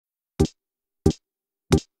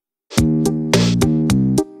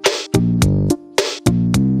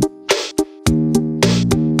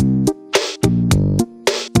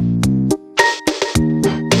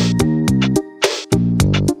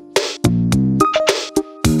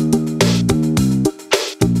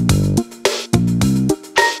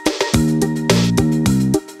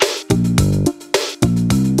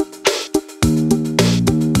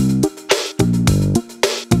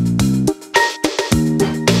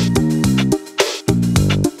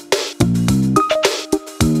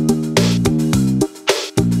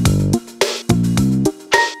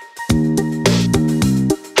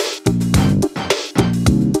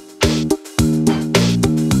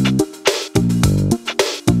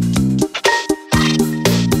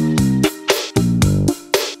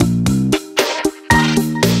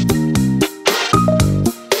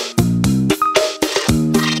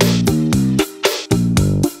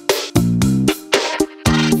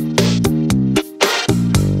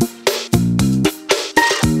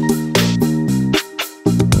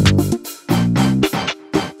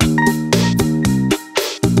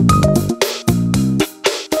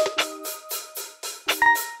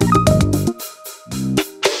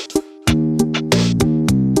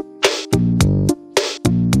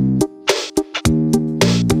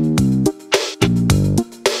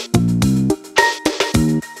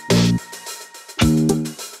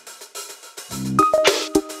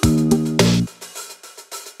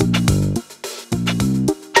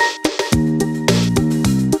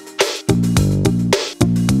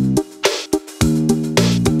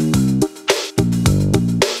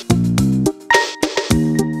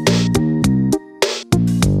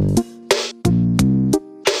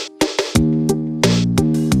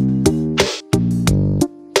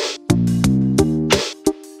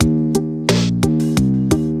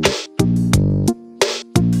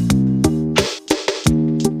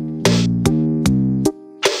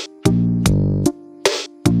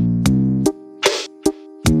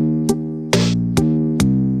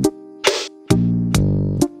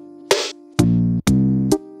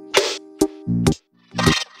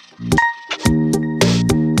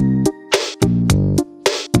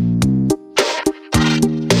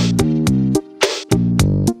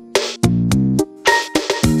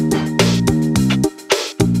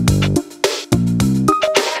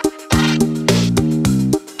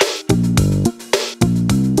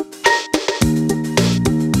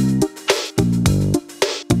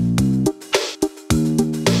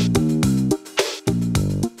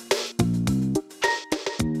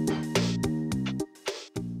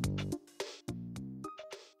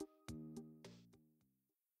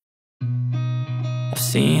I've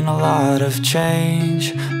seen a lot of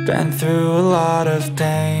change, been through a lot of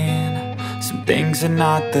pain. Some things are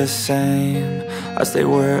not the same as they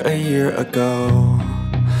were a year ago,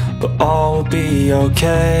 but all will be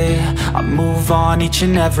okay. I move on each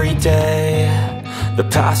and every day. The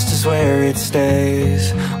past is where it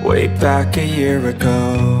stays, way back a year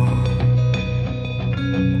ago.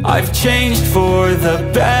 I've changed for the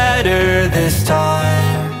better this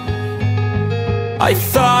time. I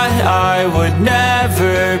thought I would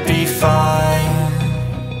never be fine.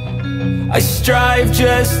 I strive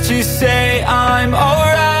just to say I'm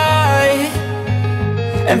alright,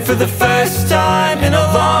 and for the first time in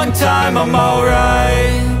a long time I'm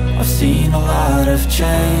alright. I've seen a lot of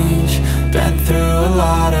change, been through a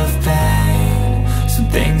lot of pain. Some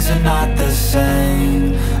things are not the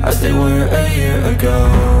same as they were a year ago,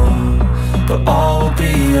 but all will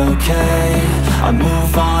be okay. I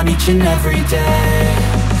move on each and every day.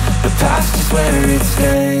 The past is where it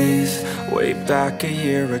stays, way back a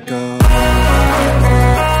year ago.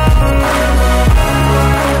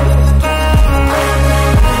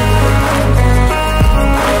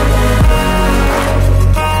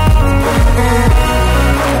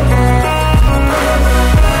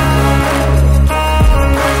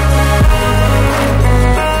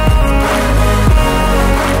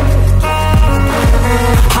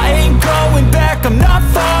 I'm not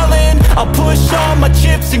falling, I'll push all my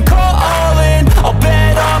chips and call all in. I'll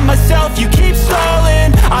bet on myself, you keep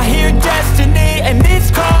stalling. I hear destiny and it's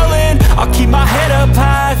calling. I'll keep my head up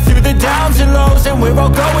high through the downs and lows, and where I'll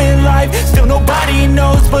go in life, still nobody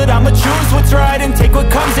knows. But I'ma choose what's right and take what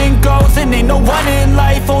comes and goes, and ain't no one in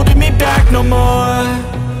life holding me back no more.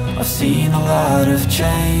 I've seen a lot of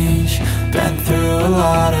change, been through a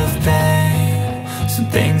lot of pain. Some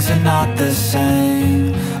things are not the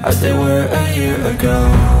same as they were a year ago,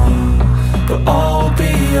 but all will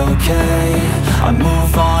be okay. I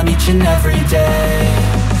move on each and every day.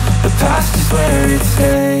 The past is where it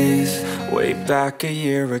stays, way back a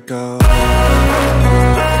year ago.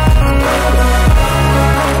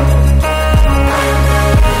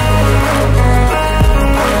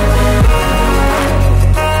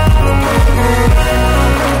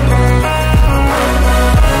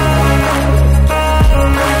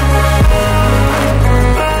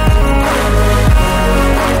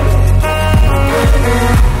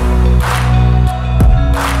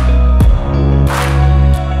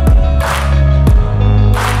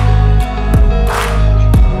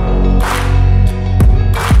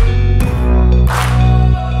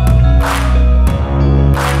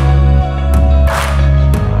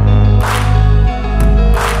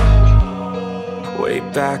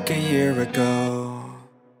 Back a year ago.